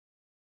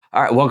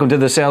All right, welcome to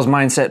the Sales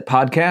Mindset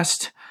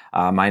Podcast.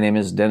 My name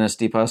is Dennis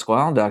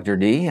DePasquale, Dr.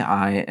 D.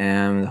 I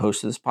am the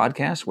host of this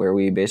podcast where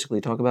we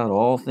basically talk about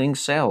all things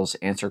sales,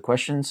 answer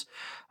questions,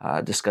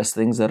 discuss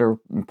things that are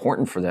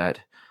important for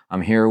that.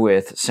 I'm here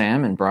with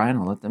Sam and Brian.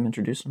 I'll let them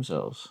introduce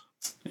themselves.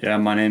 Yeah,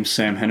 my name's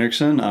Sam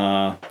Hendrickson.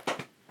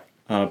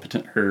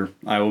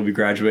 I will be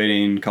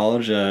graduating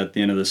college at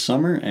the end of this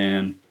summer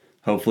and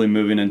hopefully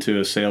moving into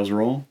a sales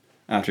role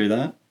after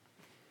that.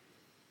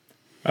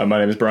 My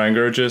name is Brian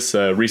Gurgis,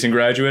 a recent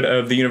graduate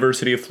of the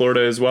University of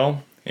Florida as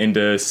well,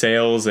 into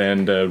sales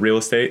and real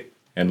estate,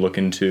 and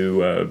looking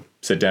to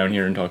sit down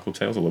here and talk about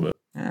sales a little bit.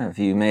 Yeah, if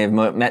you may have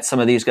met some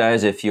of these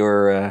guys if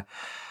you're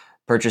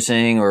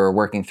purchasing or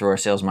working through our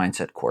Sales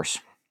Mindset course.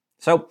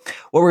 So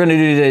what we're going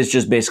to do today is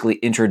just basically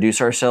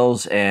introduce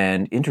ourselves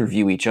and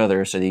interview each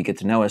other so that you get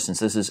to know us, since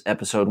this is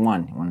episode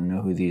 1. You want to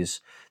know who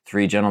these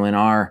three gentlemen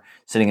are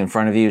sitting in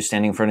front of you,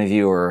 standing in front of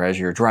you, or as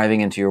you're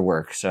driving into your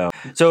work. So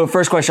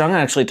first question, I'm going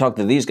to actually talk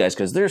to these guys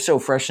because they're so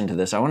fresh into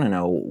this. I want to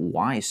know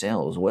why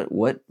sales.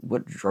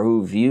 What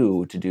drove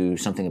you to do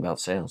something about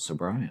sales? So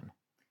Brian.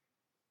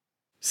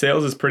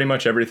 Sales is pretty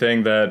much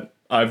everything that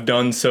I've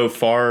done so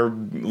far,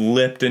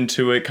 lipped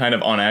into it kind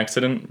of on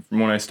accident. From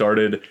when I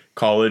started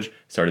college,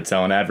 started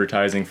selling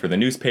advertising for the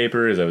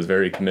newspapers. I was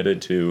very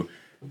committed to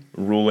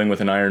ruling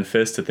with an iron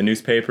fist at the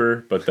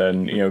newspaper, but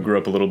then, grew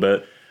up a little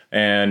bit.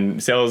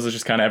 And sales is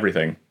just kind of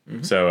everything.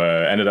 Mm-hmm. So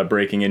ended up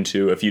breaking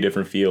into a few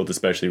different fields,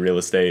 especially real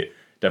estate.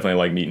 Definitely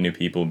like meeting new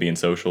people, being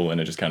social,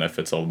 and it just kind of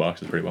fits all the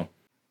boxes pretty well.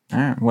 All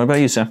right. What about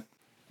you, Sam?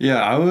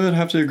 Yeah, I would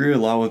have to agree a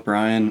lot with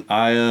Brian.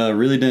 I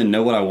really didn't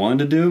know what I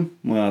wanted to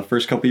do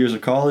first couple years of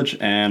college,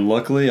 and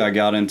luckily I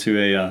got into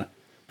a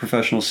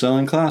professional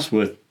selling class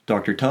with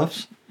Dr.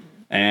 Tufts,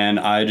 and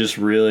I just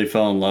really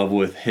fell in love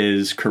with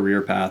his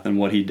career path and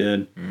what he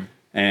did. Mm.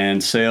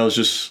 And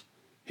sales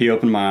he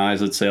opened my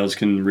eyes that sales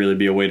can really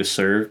be a way to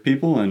serve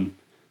people and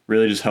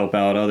really just help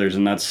out others,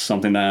 and that's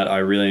something that I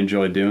really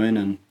enjoy doing,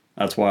 and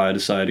that's why I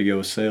decided to go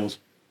with sales.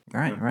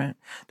 Right.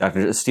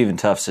 Dr. Stephen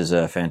Tufts is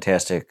a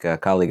fantastic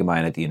colleague of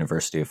mine at the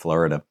University of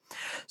Florida.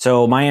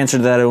 So my answer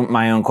to that,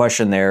 my own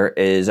question there,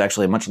 is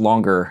actually much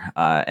longer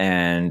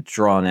and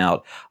drawn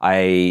out.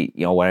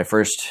 When I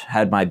first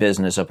had my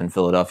business up in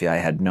Philadelphia, I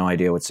had no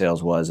idea what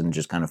sales was and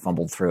just kind of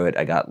fumbled through it.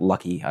 I got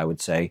lucky, I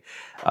would say,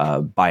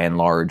 by and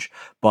large.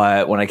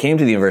 But when I came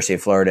to the University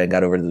of Florida and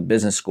got over to the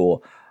business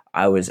school,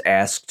 I was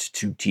asked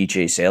to teach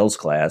a sales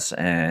class,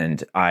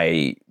 and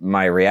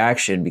my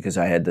reaction, because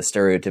I had the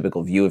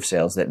stereotypical view of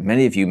sales that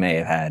many of you may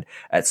have had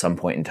at some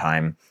point in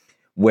time,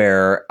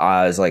 where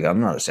I was like,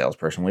 I'm not a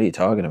salesperson. What are you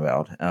talking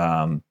about?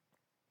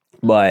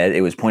 But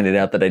it was pointed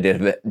out that I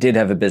did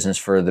have a business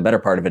for the better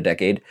part of a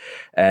decade,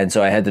 and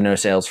so I had to know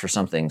sales for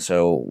something.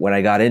 So when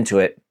I got into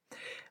it,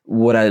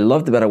 what I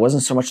loved about it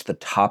wasn't so much the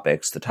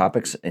topics. The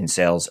topics in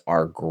sales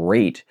are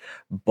great,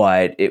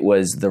 but it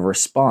was the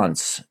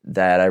response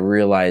that I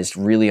realized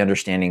really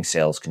understanding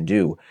sales can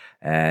do.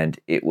 And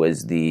it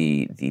was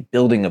the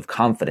building of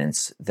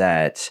confidence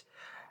that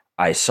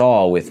I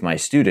saw with my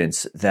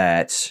students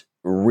that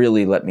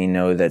really let me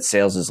know that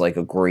sales is like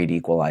a great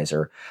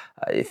equalizer.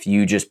 If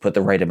you just put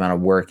the right amount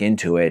of work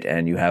into it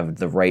and you have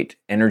the right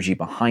energy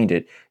behind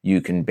it, you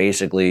can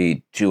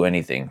basically do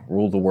anything,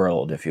 rule the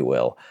world, if you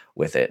will,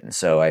 with it. And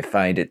so I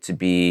find it to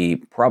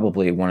be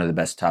probably one of the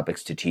best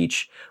topics to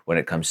teach when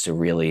it comes to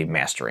really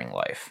mastering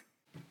life.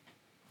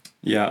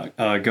 Yeah,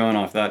 going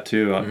off that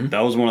too,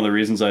 that was one of the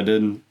reasons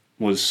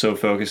was so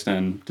focused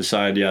and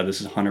decided, this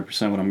is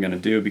 100% what I'm going to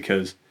do,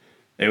 because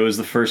it was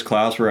the first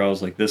class where I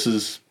was like, this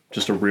is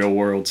just a real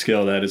world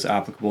skill that is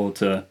applicable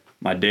to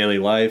my daily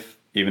life,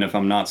 even if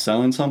I'm not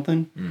selling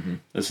something. Mm-hmm.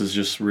 This is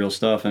just real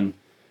stuff. And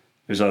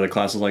there's other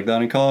classes like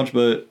that in college,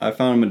 but I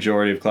found a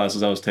majority of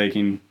classes I was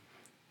taking,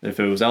 if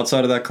it was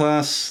outside of that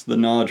class, the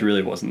knowledge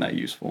really wasn't that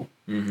useful.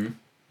 Mm-hmm.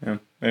 Yeah,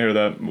 I hear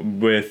that.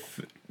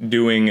 With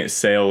doing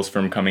sales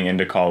from coming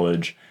into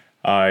college,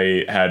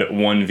 I had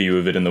one view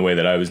of it in the way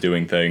that I was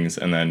doing things,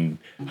 and then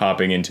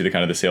hopping into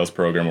the sales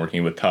program,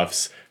 working with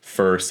Tufts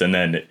first, and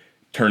then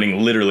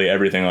turning literally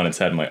everything on its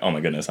head. I'm like, oh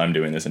my goodness, I'm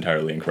doing this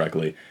entirely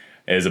incorrectly,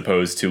 as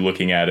opposed to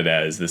looking at it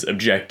as this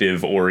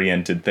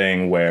objective-oriented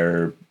thing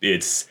where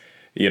it's,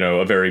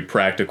 a very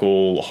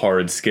practical,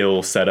 hard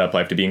skill setup. I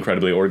have to be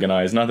incredibly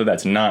organized. Not that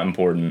that's not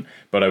important,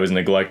 but I was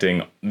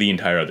neglecting the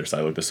entire other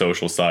side, like the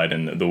social side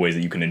and the ways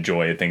that you can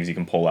enjoy it, things you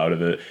can pull out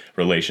of it,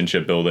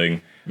 relationship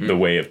building, the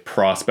way of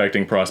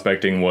prospecting.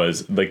 Prospecting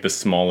was like the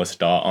smallest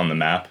dot on the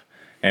map,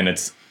 and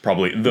it's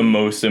probably the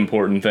most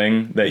important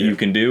thing that you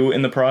can do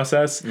in the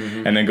process.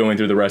 Mm-hmm. And then going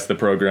through the rest of the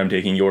program,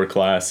 taking your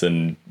class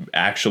and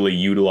actually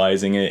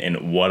utilizing it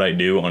in what I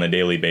do on a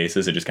daily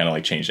basis, it just kind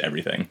of changed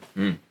everything.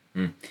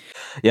 Mm-hmm.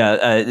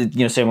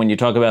 Yeah, Sam, when you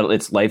talk about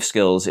its life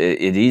skills,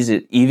 it is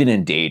even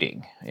in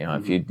dating.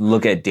 If you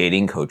look at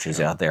dating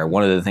coaches out there,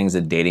 one of the things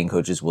that dating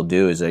coaches will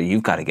do is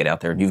you've got to get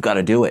out there and you've got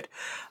to do it,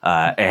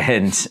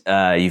 and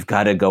you've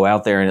got to go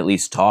out there and at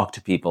least talk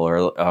to people,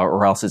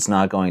 or else it's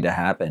not going to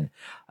happen.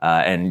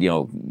 And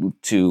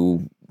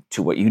to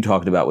to what you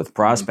talked about with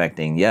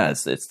prospecting,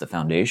 it's the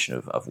foundation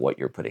of what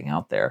you're putting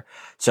out there.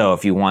 So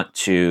if you want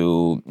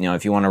to,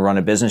 if you want to run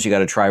a business, you got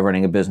to try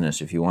running a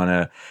business. If you want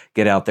to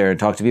get out there and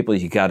talk to people,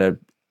 you got to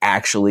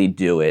actually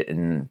do it.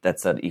 And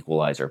that's that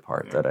equalizer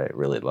part that I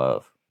really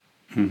love.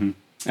 Mm-hmm.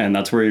 And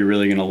that's where you're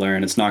really going to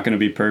learn. It's not going to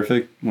be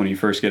perfect when you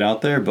first get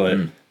out there, but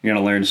you're going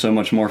to learn so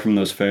much more from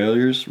those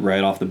failures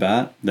right off the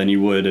bat than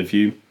you would if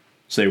you,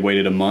 say,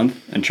 waited a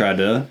month and tried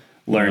to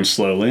learn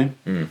slowly.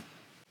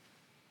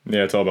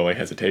 Yeah, it's all about like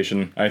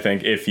hesitation. I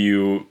think if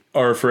you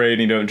are afraid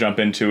and you don't jump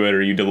into it,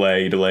 or you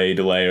delay,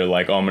 or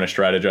like, oh, I'm going to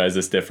strategize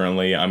this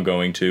differently. I'm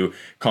going to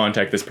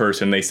contact this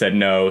person. They said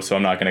no, so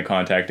I'm not going to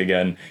contact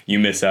again. You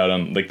miss out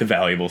on like the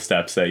valuable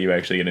steps that you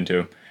actually get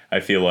into.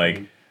 I feel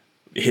like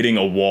hitting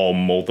a wall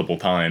multiple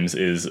times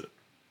is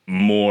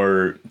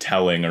more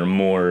telling or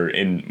more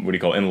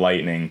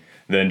enlightening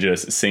than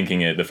just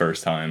sinking it the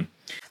first time.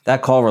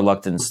 That call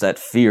reluctance, that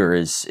fear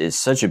is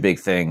such a big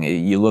thing.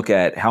 You look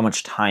at how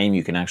much time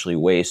you can actually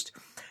waste.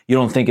 You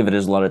don't think of it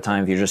as a lot of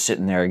time if you're just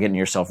sitting there getting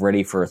yourself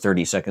ready for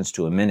 30 seconds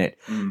to a minute.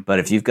 But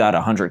if you've got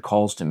 100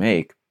 calls to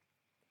make,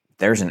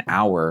 there's an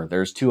hour,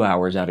 there's 2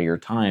 hours out of your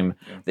time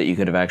that you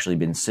could have actually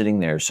been sitting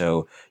there.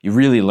 So you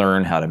really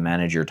learn how to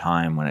manage your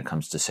time when it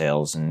comes to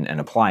sales and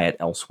apply it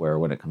elsewhere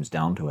when it comes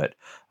down to it.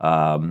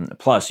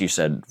 Plus, you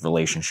said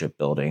relationship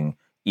building.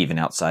 Even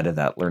outside of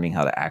that, learning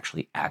how to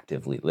actually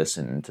actively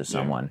listen to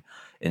someone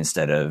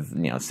instead of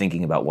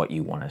thinking about what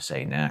you want to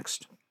say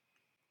next.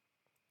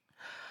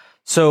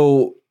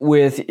 So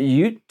with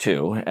you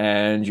two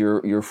and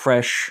your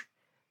fresh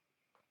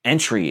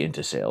entry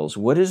into sales,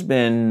 what has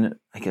been,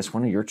 I guess,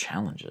 one of your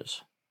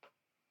challenges?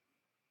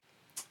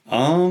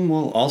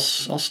 Well, I'll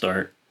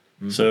start.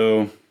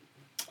 So,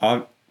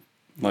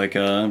 like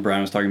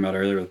Brian was talking about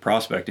earlier with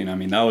prospecting. I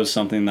mean, that was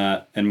something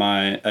that in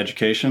my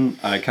education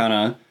I kind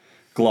of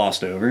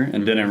glossed over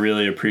and didn't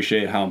really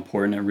appreciate how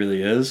important it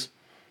really is.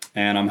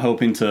 And I'm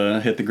hoping to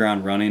hit the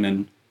ground running,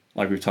 and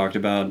like we've talked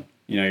about,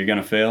 you're going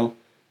to fail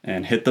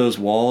and hit those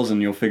walls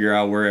and you'll figure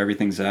out where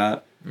everything's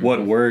at,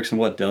 what works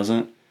and what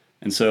doesn't.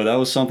 And so that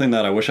was something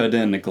that I wish I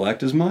didn't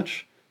neglect as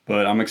much,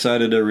 but I'm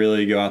excited to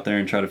really go out there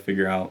and try to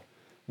figure out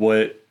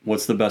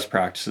what's the best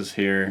practices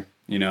here.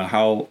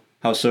 How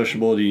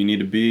sociable do you need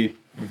to be?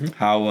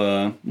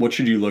 What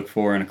should you look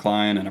for in a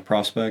client and a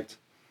prospect?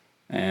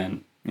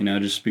 And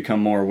just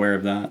become more aware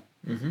of that.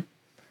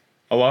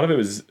 A lot of it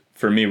was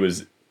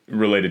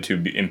related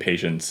to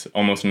impatience,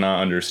 almost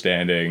not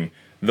understanding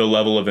the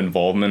level of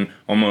involvement,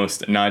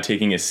 almost not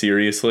taking it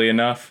seriously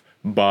enough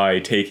by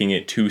taking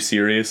it too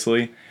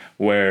seriously,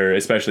 where,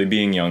 especially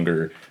being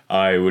younger,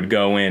 I would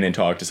go in and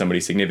talk to somebody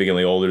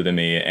significantly older than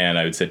me, and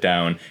I would sit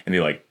down and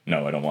be like,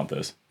 no, I don't want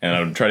this. And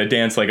I would try to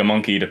dance like a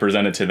monkey to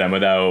present it to them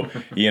without,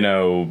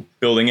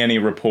 building any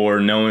rapport,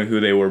 knowing who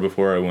they were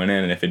before I went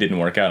in. And if it didn't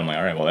work out, I'm like,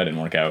 all right, well, that didn't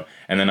work out.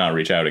 And then not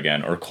reach out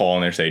again, or call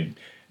and they say,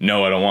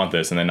 no, I don't want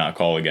this, and then not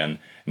call again.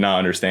 Not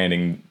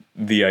understanding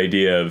the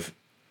idea of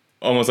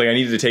almost like I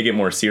needed to take it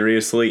more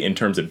seriously in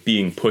terms of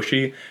being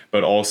pushy,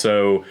 but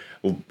also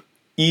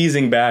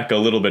easing back a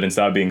little bit and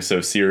stop being so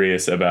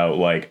serious about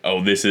like,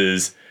 oh, this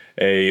is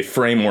a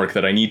framework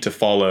that I need to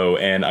follow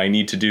and I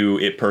need to do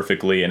it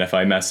perfectly. And if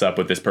I mess up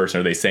with this person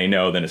or they say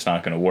no, then it's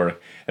not going to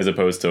work, as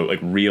opposed to like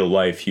real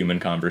life human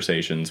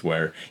conversations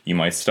where you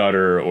might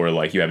stutter, or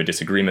like you have a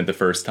disagreement the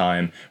first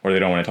time, or they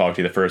don't want to talk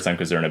to you the first time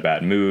because they're in a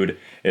bad mood.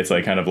 It's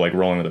like kind of like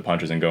rolling with the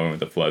punches and going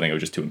with the flow. I think I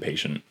was just too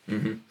impatient.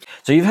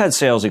 So you've had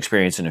sales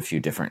experience in a few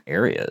different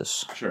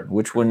areas. Sure.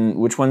 Which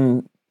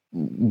one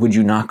would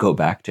you not go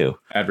back to?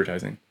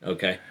 Advertising.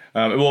 Okay.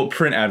 Well,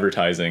 print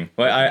advertising.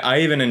 Like I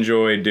even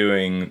enjoyed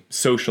doing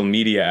social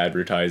media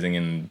advertising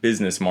and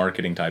business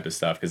marketing type of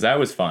stuff, because that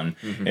was fun.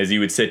 As you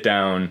would sit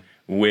down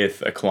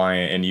with a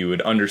client and you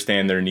would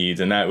understand their needs,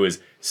 and that was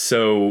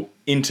so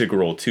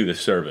integral to the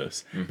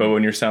service. But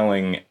when you're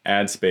selling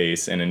ad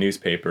space in a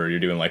newspaper, you're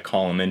doing like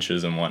column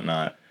inches and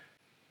whatnot.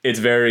 It's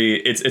a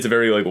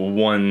very like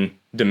one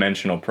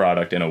dimensional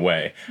product in a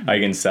way. I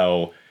can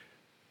sell,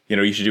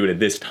 you should do it at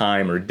this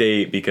time or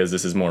date because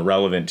this is more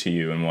relevant to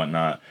you and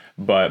whatnot.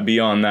 But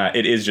beyond that,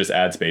 it is just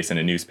ad space in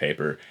a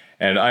newspaper.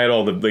 And I had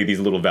all these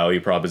little value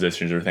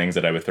propositions or things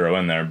that I would throw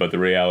in there. But the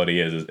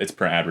reality is it's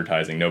print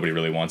advertising. Nobody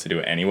really wants to do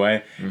it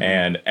anyway.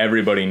 And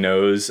everybody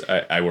knows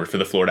I work for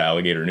the Florida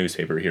Alligator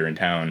newspaper here in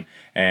town.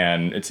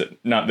 And it's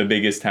not the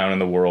biggest town in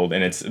the world.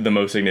 And it's the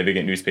most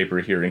significant newspaper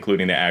here,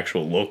 including the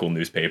actual local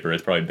newspaper.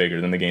 It's probably bigger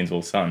than the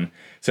Gainesville Sun.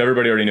 So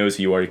everybody already knows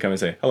who you are. You come and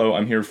say, hello,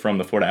 I'm here from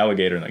the Florida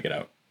Alligator. And I get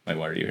out. Like,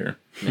 why are you here?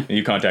 And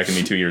you contacted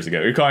me 2 years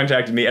ago. You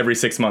contacted me every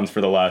 6 months for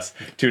the last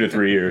 2 to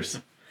 3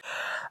 years.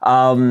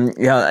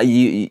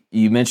 You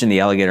mentioned the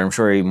alligator. I'm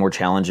sure more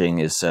challenging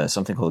is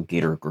something called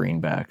gator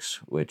greenbacks,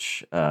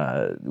 which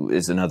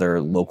is another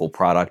local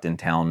product in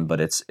town,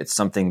 but it's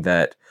something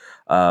that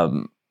a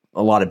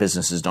lot of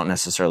businesses don't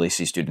necessarily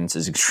see students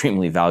as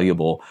extremely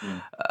valuable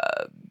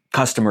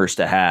customers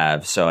to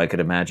have. So I could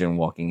imagine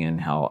walking in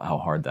how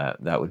hard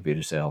that would be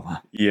to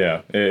sell.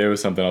 Yeah, it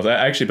was something else. I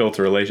actually built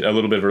a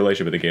little bit of a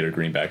relationship with the Gator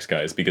Greenbacks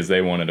guys because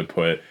they wanted to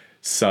put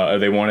So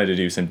they wanted to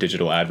do some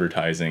digital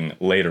advertising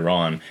later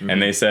on,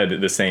 and they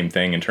said the same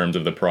thing in terms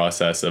of the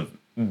process of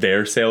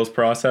their sales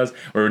process,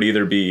 where it would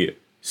either be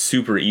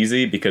super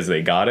easy because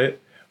they got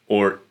it,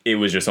 or it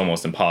was just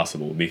almost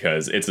impossible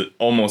because it's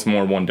almost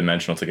more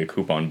one-dimensional. It's like a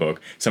coupon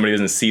book. Somebody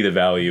doesn't see the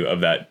value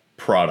of that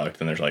product,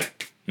 and they're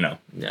like, no,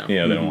 they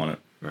don't want it.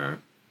 Right.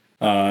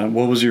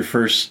 What was your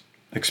first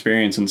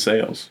experience in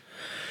sales?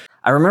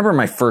 I remember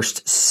my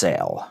first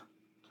sale.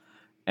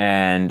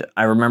 And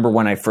I remember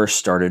when I first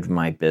started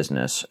my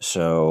business.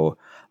 So,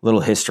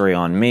 little history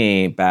on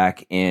me.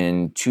 Back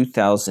in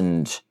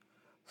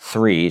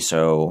 2003,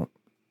 so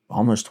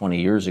almost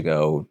 20 years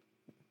ago,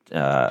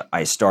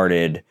 I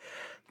started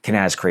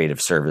Kanaz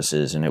Creative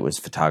Services, and it was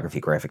photography,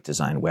 graphic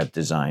design, web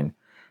design.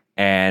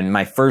 And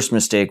my first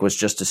mistake was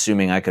just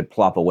assuming I could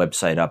plop a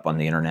website up on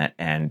the internet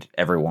and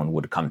everyone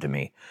would come to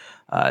me.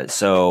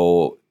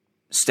 So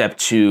step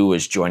 2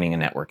 was joining a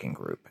networking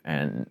group.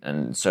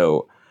 And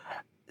so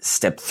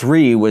step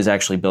 3 was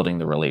actually building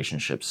the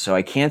relationships. So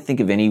I can't think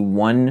of any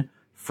one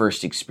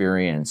first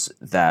experience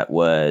that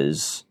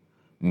was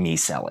me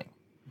selling.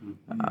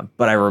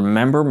 But I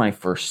remember my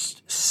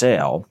first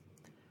sale,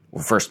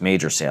 or first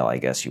major sale, I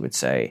guess you would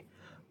say,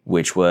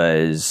 which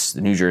was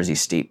the New Jersey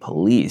State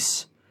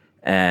Police.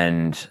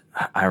 And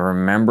I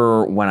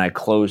remember when I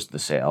closed the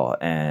sale,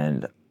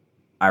 and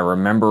I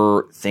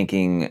remember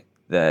thinking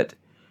that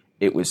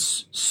it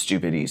was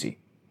stupid easy.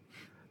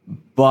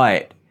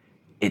 But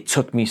it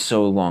took me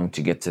so long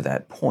to get to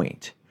that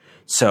point.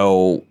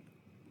 So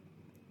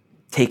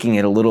taking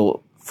it a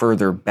little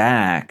further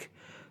back,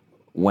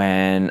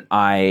 when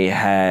I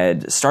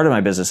had started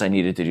my business, I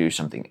needed to do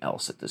something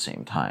else at the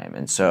same time.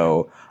 And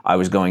so I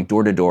was going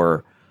door to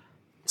door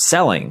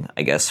selling,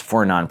 I guess,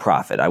 for a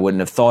nonprofit. I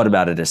wouldn't have thought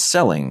about it as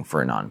selling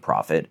for a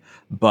nonprofit,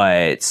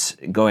 but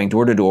going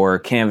door to door,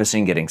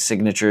 canvassing, getting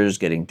signatures,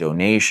 getting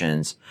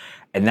donations.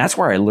 And that's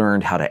where I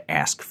learned how to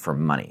ask for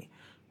money.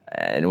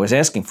 And it was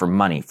asking for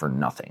money for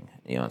nothing.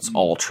 You know, it's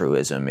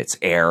altruism, it's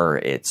air,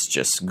 it's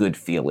just good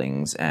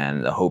feelings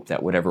and the hope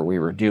that whatever we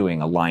were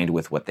doing aligned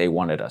with what they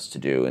wanted us to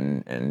do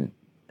and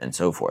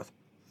so forth.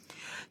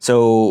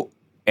 So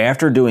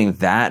after doing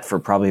that for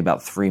probably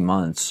about 3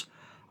 months,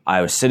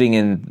 I was sitting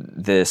in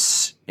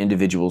this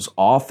individual's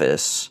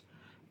office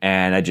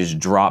and I just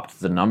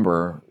dropped the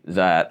number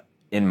that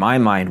in my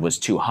mind was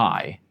too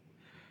high.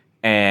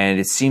 And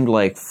it seemed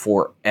like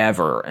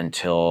forever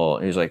until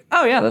he was like,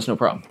 oh yeah, that's no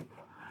problem.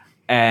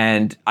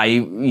 And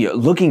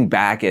looking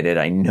back at it,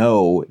 I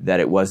know that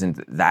it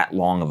wasn't that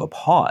long of a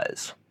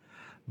pause,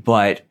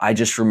 but I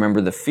just remember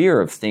the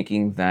fear of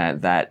thinking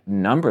that that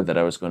number that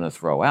I was going to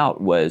throw out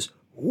was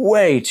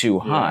way too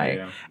high.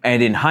 Yeah.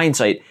 And in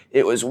hindsight,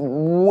 it was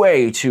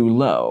way too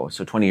low.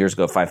 So 20 years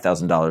ago,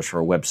 $5,000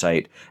 for a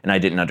website, and I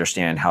didn't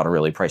understand how to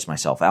really price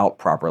myself out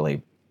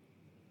properly.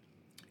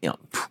 You know,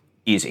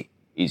 easy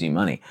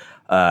money.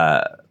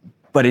 But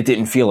it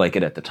didn't feel like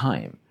it at the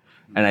time.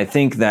 And I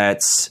think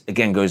that's,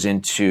 again, goes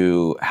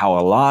into how a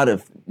lot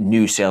of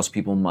new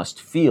salespeople must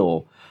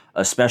feel,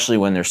 especially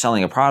when they're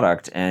selling a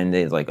product and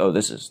they're like, oh,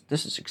 this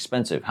is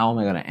expensive. How am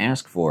I going to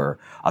ask for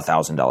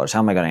 $1,000? How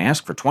am I going to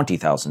ask for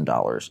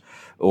 $20,000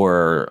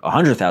 or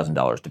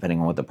 $100,000,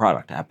 depending on what the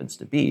product happens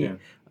to be?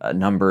 Yeah.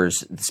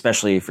 Numbers,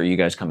 especially for you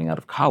guys coming out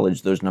of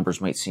college, those numbers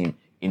might seem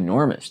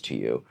enormous to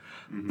you.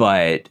 Mm-hmm.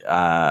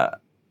 But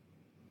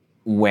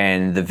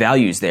when the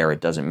value's there,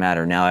 it doesn't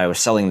matter. Now, I was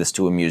selling this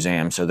to a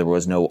museum, so there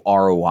was no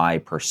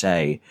ROI per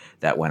se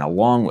that went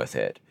along with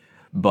it.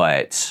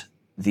 But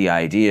the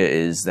idea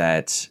is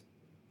that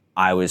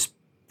I was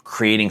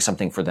creating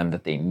something for them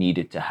that they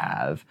needed to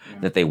have,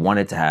 that they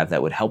wanted to have,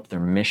 that would help their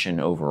mission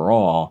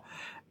overall.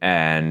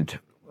 And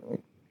it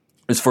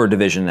was for a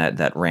division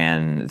that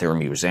ran their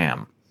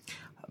museum.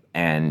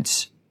 And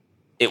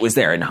it was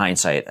there in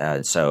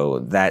hindsight. So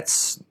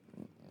that's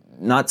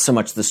not so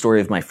much the story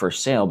of my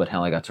first sale, but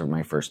how I got to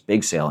my first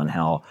big sale and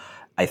how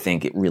I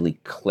think it really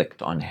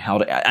clicked on how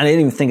to. I didn't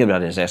even think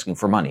about it as asking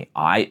for money.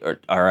 I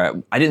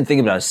didn't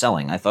think about it as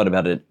selling. I thought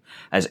about it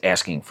as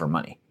asking for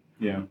money.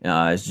 Yeah.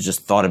 I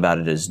just thought about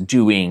it as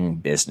doing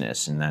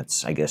business, and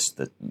that's, I guess,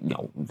 the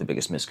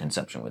biggest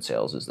misconception with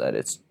sales is that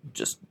it's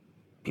just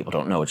people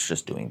don't know it's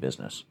just doing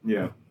business.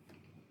 Yeah.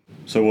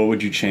 So what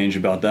would you change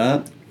about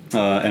that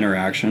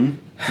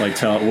interaction?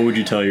 What would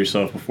you tell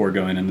yourself before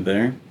going into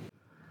there?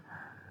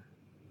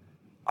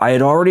 I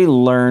had already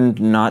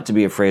learned not to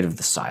be afraid of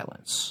the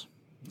silence.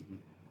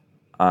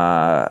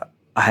 I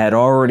had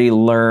already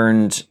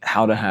learned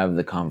how to have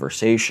the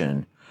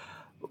conversation.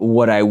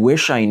 What I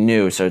wish I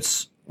knew, so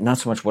it's not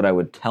so much what I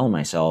would tell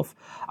myself,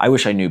 I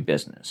wish I knew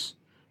business.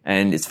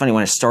 And it's funny,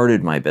 when I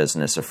started my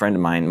business, a friend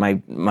of mine,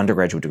 my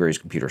undergraduate degree is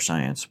computer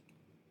science.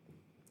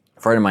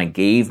 A friend of mine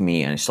gave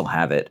me, and I still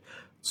have it,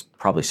 it's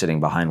probably sitting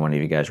behind one of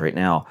you guys right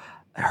now,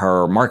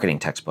 her marketing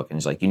textbook. And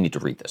he's like, you need to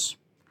read this.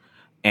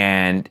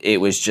 And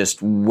it was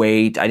just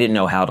I didn't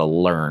know how to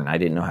learn. I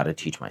didn't know how to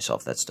teach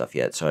myself that stuff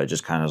yet. So I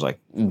just kind of was like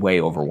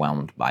way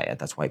overwhelmed by it.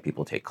 That's why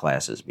people take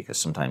classes, because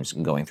sometimes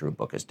going through a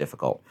book is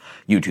difficult.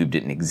 YouTube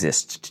didn't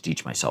exist to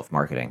teach myself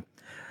marketing.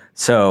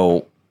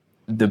 So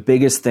the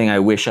biggest thing I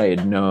wish I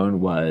had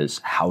known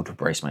was how to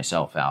price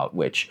myself out,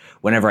 which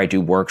whenever I do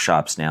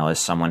workshops now, as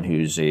someone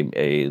who's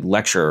a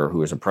lecturer,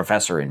 who is a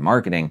professor in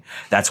marketing,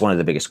 that's one of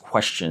the biggest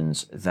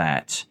questions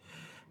that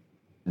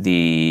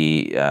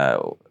the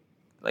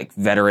like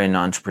veteran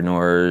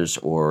entrepreneurs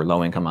or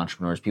low-income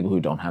entrepreneurs, people who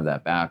don't have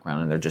that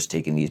background and they're just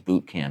taking these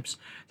boot camps,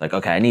 like,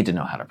 okay, I need to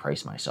know how to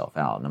price myself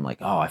out. And I'm like,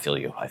 oh, I feel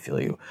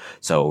you.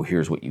 So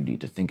here's what you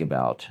need to think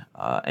about.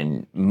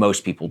 And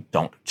most people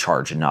don't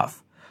charge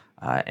enough.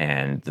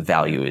 And the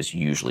value is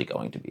usually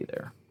going to be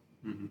there.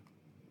 Mm-hmm.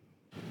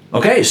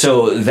 Okay,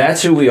 so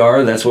that's who we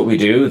are. That's what we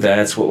do.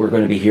 That's what we're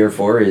going to be here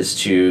for, is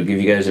to give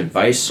you guys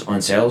advice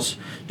on sales.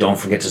 Don't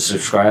forget to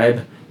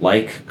subscribe,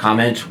 like,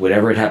 comment,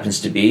 whatever it happens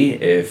to be.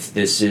 If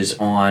this is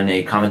on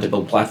a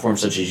commentable platform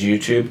such as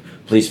YouTube,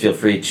 please feel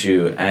free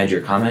to add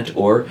your comment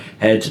or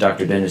head to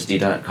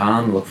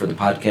drdennisd.com, look for the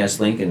podcast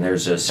link, and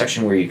there's a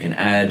section where you can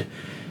add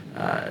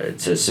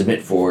to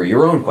submit for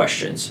your own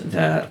questions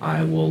that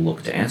I will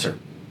look to answer.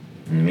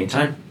 In the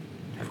meantime,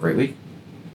 have a great week.